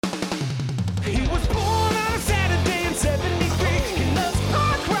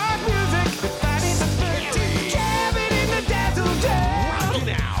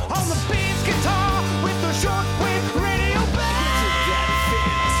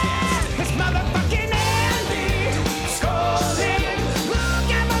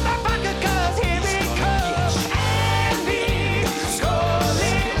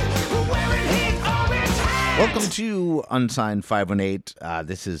Welcome to Unsigned 518.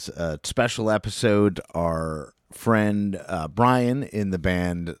 This is a special episode. Our friend Brian in the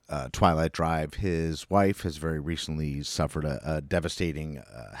band Twilight Drive, his wife has very recently suffered a devastating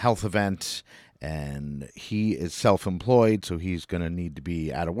health event, and he is self-employed, so he's going to need to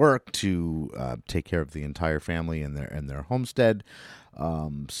be out of work to take care of the entire family and their homestead.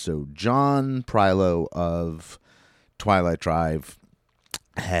 So John Prylo of Twilight Drive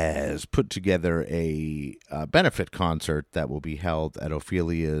has put together a benefit concert that will be held at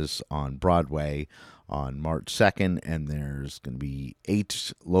Ophelia's on Broadway on March 2nd, and there's going to be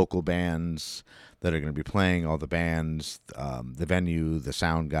 8 local bands that are going to be playing. All the bands, the venue, the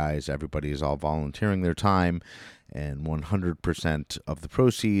sound guys, everybody is all volunteering their time, and 100% of the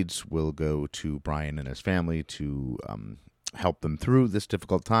proceeds will go to Brian and his family to help them through this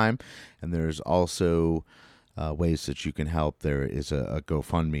difficult time. And there's also ways that you can help. There is a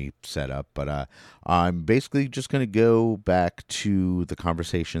GoFundMe set up, but I'm basically just going to go back to the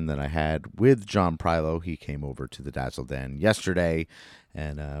conversation that I had with John Prylo. He came over to the Dazzle Den yesterday,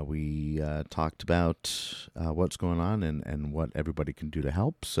 and we talked about what's going on and what everybody can do to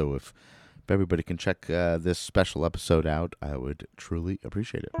help. So if everybody can check this special episode out, I would truly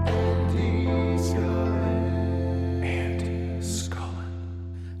appreciate it.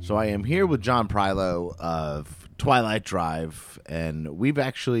 So I am here with John Prylo of Twilight Drive, and we've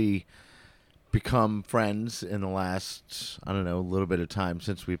actually become friends in the last, I don't know, a little bit of time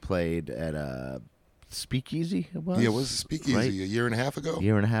since we played at a Speakeasy. It was a Speakeasy, right? A year and a half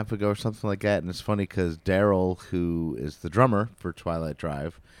ago or something like that. And it's funny because Daryl, who is the drummer for Twilight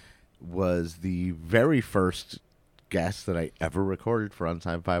Drive, was the very first guest that I ever recorded for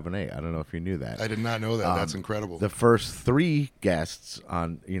Unsigned518. I don't know if you knew that. I did not know that. That's incredible. The first 3 guests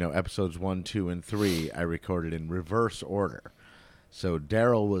on, episodes 1, 2, and 3, I recorded in reverse order. So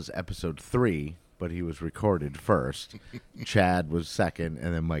Daryl was episode 3, but he was recorded first. Chad was second,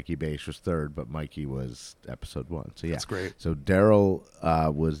 and then Mikey Bass was third, but Mikey was episode 1. So yeah, that's great. So Daryl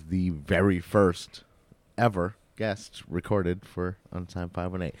was the very first ever guest recorded for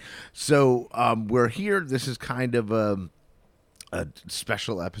Unsigned518. So we're here. This is kind of a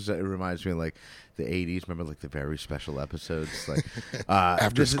special episode. It reminds me of like the 80s. Remember like the very special epides, like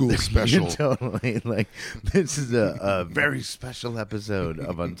after school special. Totally. Like this is a very special episode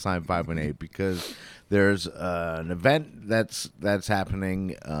of Unsigned518 because there's an event that's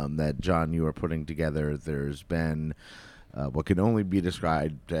happening that John, you are putting together. There's been what can only be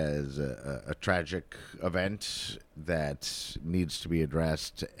described as a tragic event that needs to be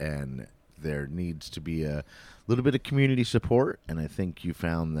addressed, and there needs to be a little bit of community support. And I think you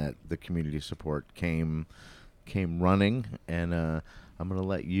found that the community support came running, and I'm going to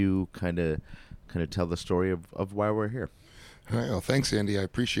let you kind of tell the story of why we're here. All right. Well, thanks, Andy. I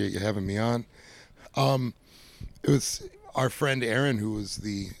appreciate you having me on. It was our friend Erin, who was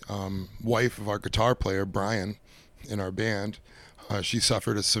the wife of our guitar player, Brian, in our band. She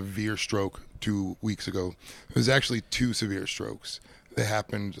suffered a severe stroke 2 weeks ago. It was actually 2 severe strokes. They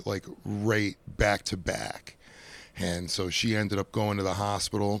happened like right back to back. And so she ended up going to the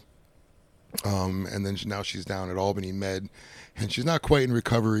hospital. And then now she's down at Albany Med, and she's not quite in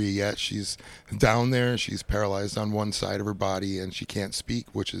recovery yet. She's down there. She's paralyzed on one side of her body, and she can't speak,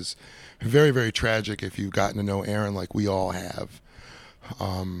 which is very, very tragic if you've gotten to know Erin like we all have.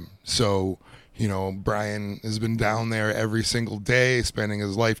 So Brian has been down there every single day, spending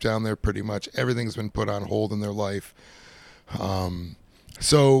his life down there pretty much. Everything's been put on hold in their life.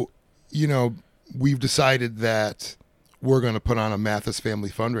 So we've decided that we're going to put on a Mathys family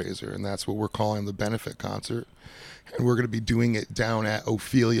fundraiser, and that's what we're calling the benefit concert. And we're going to be doing it down at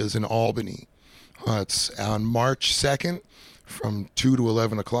Ophelia's in Albany. It's on March 2nd from 2 to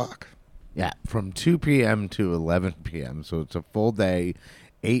 11 o'clock. Yeah, from 2 p.m. to 11 p.m. So it's a full day,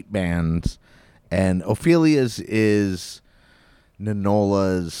 8 bands. And Ophelia's is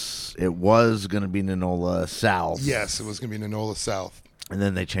Nanola's. It was going to be Nanola South. Yes, it was going to be Nanola South. And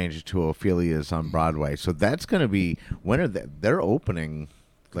then they changed it to Ophelia's on Broadway. So that's going to be, when are they? They're opening,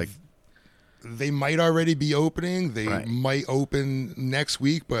 like. They might already be opening. They right. might open next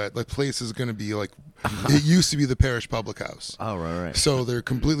week, but the place is going to be like, it used to be the Parish Public House. Oh, right. So they're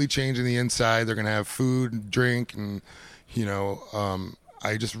completely changing the inside. They're going to have food and drink, and,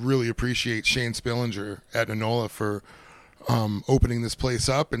 I just really appreciate Shane Spillinger at Nanola for opening this place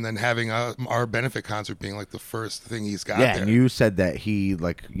up, and then having our benefit concert being like the first thing he's got Yeah, there. and you said that he,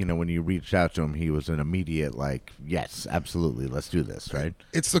 like, when you reached out to him, he was an immediate, like, yes, absolutely, let's do this, right?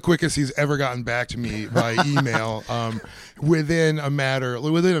 It's the quickest he's ever gotten back to me by email. Within a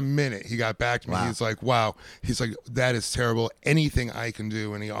minute, he got back to me. Wow. He's like, wow. He's like, that is terrible. Anything I can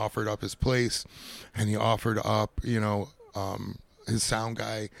do. And he offered up his place, and he offered up, his sound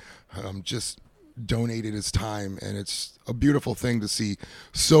guy, just donated his time, and it's a beautiful thing to see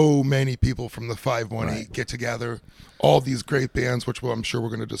so many people from the 518 get together, all these great bands, which I'm sure we're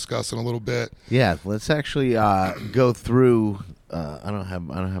going to discuss in a little bit. Yeah, let's actually go through. I don't have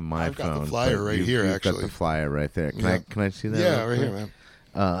my I've phone. got the flyer right here. You've Actually, got the flyer right there. Can I see that? Yeah, right here,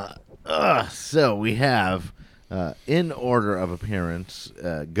 man. So we have, in order of appearance,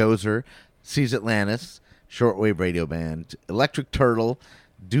 Gozer, Seas Atlantis, Shortwave Radio Band, Electric Turtle,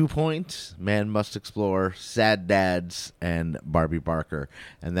 Dew Point, Man Must Explore, Sad Dads, and Barbie Barker.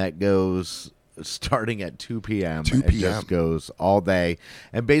 And that goes starting at 2 p.m. 2 It p.m. just goes all day.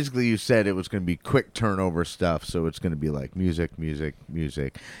 And basically you said it was going to be quick turnover stuff, so it's going to be like music.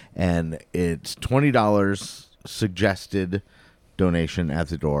 And it's $20 suggested donation at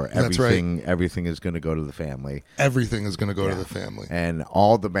the door. That's right. Everything is going to go to the family. Everything is going to go to the family. And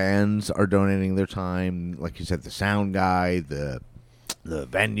all the bands are donating their time. Like you said, the sound guy, the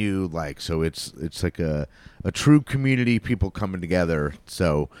venue, like, so it's like a true community, people coming together.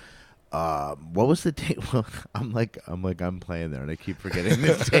 So what was the date? Well, I'm playing there, and I keep forgetting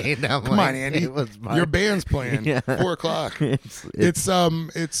this date. Come on, Andy. Your band's playing. 4:00.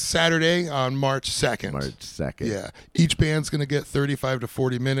 It's Saturday on March 2nd. March 2nd. Yeah. Each band's going to get 35 to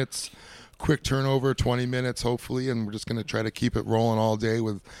 40 minutes. Quick turnover, 20 minutes, hopefully, and we're just going to try to keep it rolling all day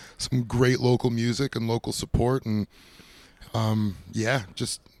with some great local music and local support. And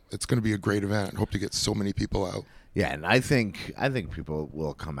it's going to be a great event. I hope to get so many people out. Yeah, and I think people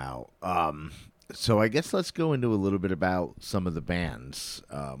will come out. So I guess let's go into a little bit about some of the bands.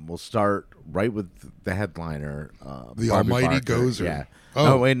 We'll start right with the headliner, the Barbie Almighty Barker. Gozer. Yeah.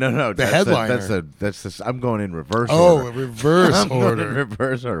 Oh, wait, no. The headliner. I'm going in reverse Oh, order. a reverse I'm going order. in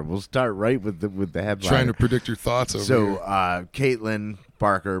reverse order. We'll start right with the headliner. Trying to predict your thoughts over So, here. Caitlin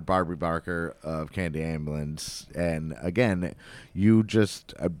Barker, Barbie Barker of Candy Ambulance, and again, you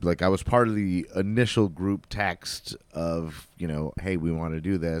just I was part of the initial group text of hey, we want to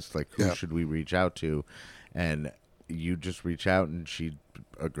do this. Like, who should we reach out to? And you just reach out, and she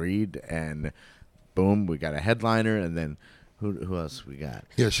agreed, and boom, we got a headliner, and then. Who else we got?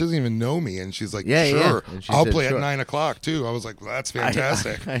 Yeah, she doesn't even know me, and she's like, Yeah, sure, and she I'll said, play sure. at 9 o'clock too. I was like, well, that's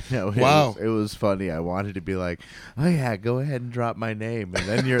fantastic. I know. Wow. It was funny. I wanted to be like, oh yeah, go ahead and drop my name, and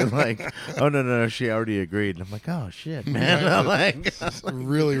then you're like, oh no, she already agreed. And I'm like, oh shit, man. I'm like,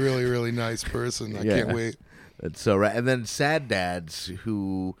 really, really, really nice person. I can't wait. That's so right. And then Sad Dads,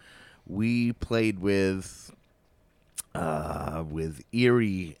 who we played with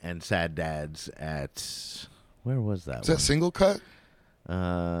Erie and Sad Dads at. Where was that? Is that single cut?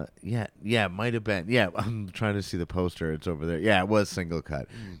 Yeah, might have been. Yeah, I'm trying to see the poster. It's over there. Yeah, it was single cut.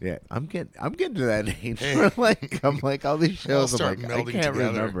 Yeah, I'm getting to that age. Where, I'm like all these shows. I'm like, I can't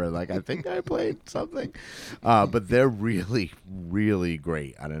remember. Like, I think I played something. But they're really, really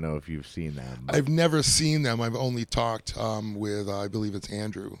great. I don't know if you've seen them. I've never seen them. I've only talked with I believe it's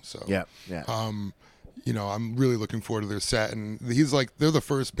Andrew. So yeah. I'm really looking forward to their set, and they're the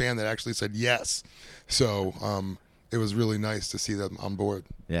first band that actually said yes. So it was really nice to see them on board.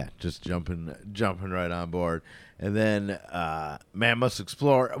 Yeah, just jumping right on board. And then Man Must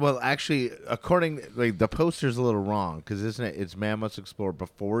Explore. Well, actually, the poster's a little wrong, because isn't it? It's Man Must Explore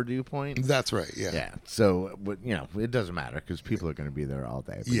before Dew Point. That's right. Yeah. Yeah. So, it doesn't matter, because people are going to be there all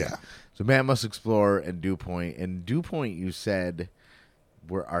day. But yeah. So Man Must Explore and Dew Point. And Dew Point, you said,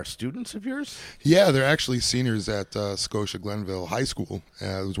 are students of yours? Yeah, they're actually seniors at Scotia Glenville High School.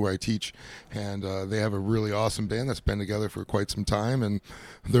 It was where I teach, and they have a really awesome band that's been together for quite some time, and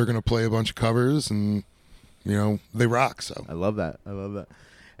they're going to play a bunch of covers, and they rock. So I love that.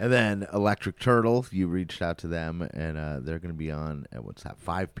 And then Electric Turtle, you reached out to them, and they're going to be on at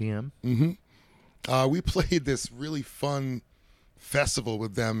 5 p.m. Mm-hmm. We played this really fun festival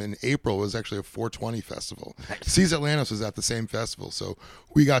with them in April. It was actually a 420 festival. Seas Atlantis was at the same festival, so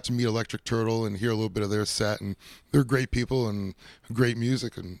we got to meet Electric Turtle and hear a little bit of their set, and they're great people and great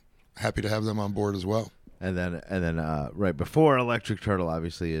music, and happy to have them on board as well. And then right before Electric Turtle,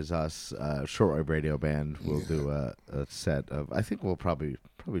 obviously, is us, Shortwave Radio Band. We'll do a set of, I think we'll probably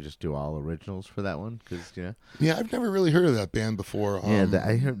just do all originals for that one, because Yeah, I've never really heard of that band before.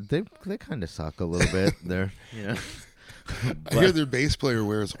 I heard they kind of suck a little bit. They're I hear their bass player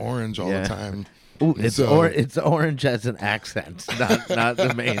wears orange all the time. Ooh, it's orange as an accent, not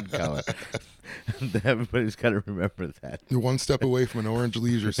the main color. Everybody's got to remember that. You're one step away from an orange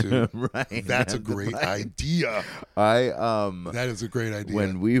leisure suit. Right. That's a great idea. That is a great idea.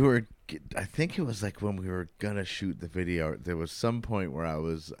 When we were, I think it was like when we were gonna shoot the video, there was some point where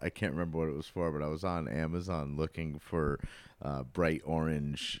I can't remember what it was for, but I was on Amazon looking for bright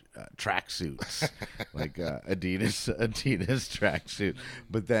orange tracksuits, like Adidas tracksuit.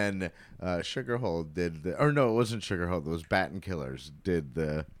 But then Sugarhole did it wasn't Sugarhole, it was Batten Killers did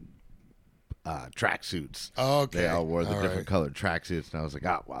the tracksuits. Oh, okay. They all wore the different colored tracksuits, and I was like,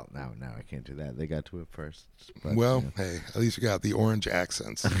 oh, well, now I can't do that. They got to it first. But, hey, at least you got the orange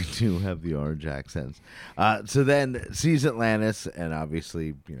accents. I do have the orange accents. So then Seas Atlantis, and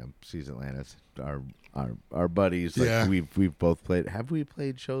obviously, Seas Atlantis, our buddies. Like, yeah. We've both played. Have we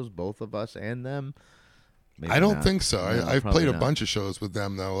played shows, both of us and them? Maybe I don't not. think so. No, I've played a not. bunch of shows with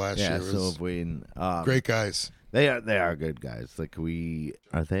them, though, last year. Yeah, so have we. Great guys. They are good guys. Like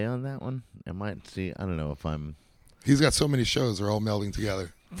are they on that one? I don't know if I'm. He's got so many shows; they're all melding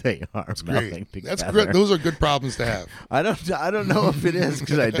together. They are melding together. That's great. Those are good problems to have. I don't know if it is,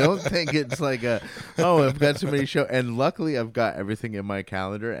 because I don't think it's like I've got so many shows, and luckily I've got everything in my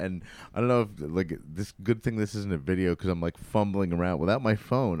calendar, and I don't know if like this good thing this isn't a video, because I'm like fumbling around without my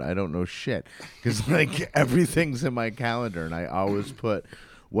phone. I don't know shit, because like everything's in my calendar, and I always put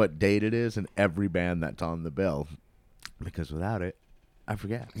what date it is and every band that's on the bill, because without it, I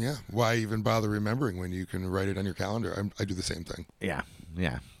forget. Yeah. Why even bother remembering when you can write it on your calendar? I do the same thing. Yeah.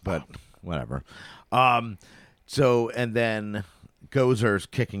 But whatever. So, and then Gozer's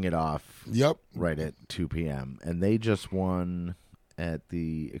kicking it off. Yep. Right at 2 p.m. And they just won at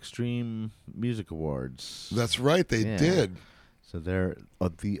the Extreme Music Awards. That's right. They did. So they're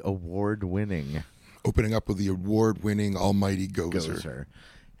the award-winning. Opening up with the award-winning Almighty Gozer.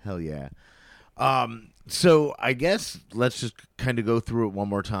 Hell yeah. So I guess let's just kind of go through it one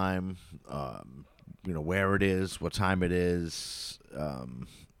more time. Where it is, what time it is,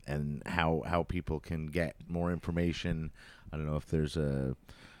 and how people can get more information. I don't know if there's a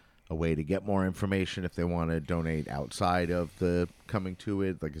way to get more information if they want to donate outside of the coming to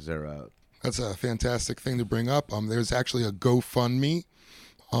it. Like, is there a... That's a fantastic thing to bring up. There's actually a GoFundMe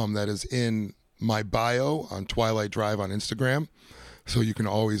that is in my bio on Twilight Drive on Instagram. So you can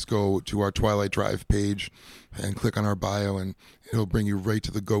always go to our Twilight Drive page and click on our bio, and it'll bring you right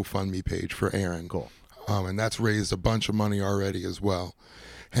to the GoFundMe page for Aaron. Cool. And that's raised a bunch of money already as well.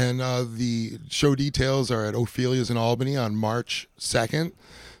 And the show details are at Ophelia's in Albany on March 2nd.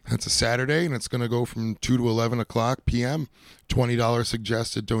 That's a Saturday, and it's going to go from 2 to 11 o'clock p.m. $20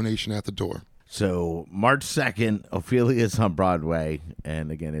 suggested donation at the door. So March 2nd, Ophelia's on Broadway.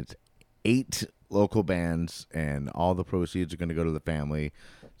 And again, it's 8 local bands, and all the proceeds are going to go to the family.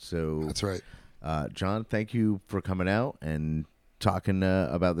 So that's right. John, thank you for coming out and talking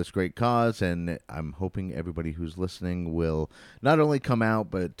about this great cause, and I'm hoping everybody who's listening will not only come out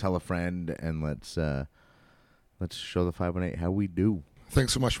but tell a friend, and let's show the 518 how we do.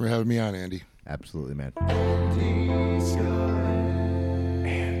 Thanks so much for having me on, Andy. Absolutely, man.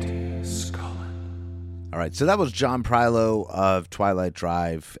 All right, so that was John Prylo of Twilight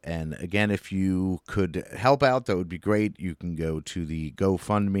Drive. And again, if you could help out, that would be great. You can go to the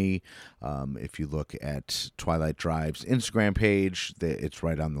GoFundMe. If you look at Twilight Drive's Instagram page, it's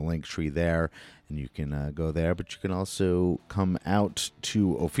right on the link tree there, and you can go there. But you can also come out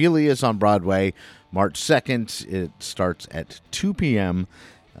to Ophelia's on Broadway March 2nd. It starts at 2 p.m.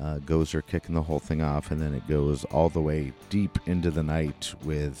 Gozer kicking the whole thing off, and then it goes all the way deep into the night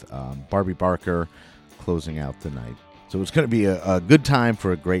with Barbie Barker closing out the night. So it's going to be a good time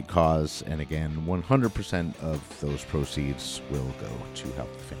for a great cause, and again, 100% of those proceeds will go to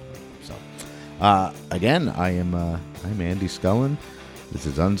help the family. So again, I'm Andy Scullin. This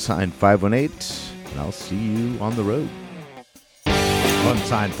is Unsigned518, and I'll see you on the road.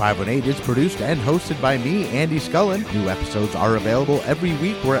 Unsigned518 is produced and hosted by me, Andy Scullin. New episodes are available every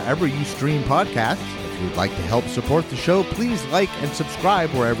week wherever you stream podcasts. If you would like to help support the show, please like and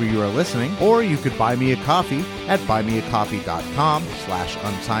subscribe wherever you are listening, or you could buy me a coffee at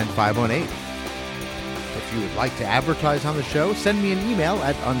buymeacoffee.com/unsigned518. If you would like to advertise on the show, send me an email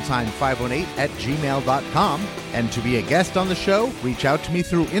at unsigned518@gmail.com. And to be a guest on the show, reach out to me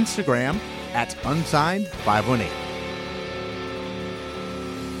through Instagram at unsigned518.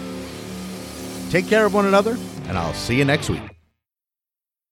 Take care of one another, and I'll see you next week.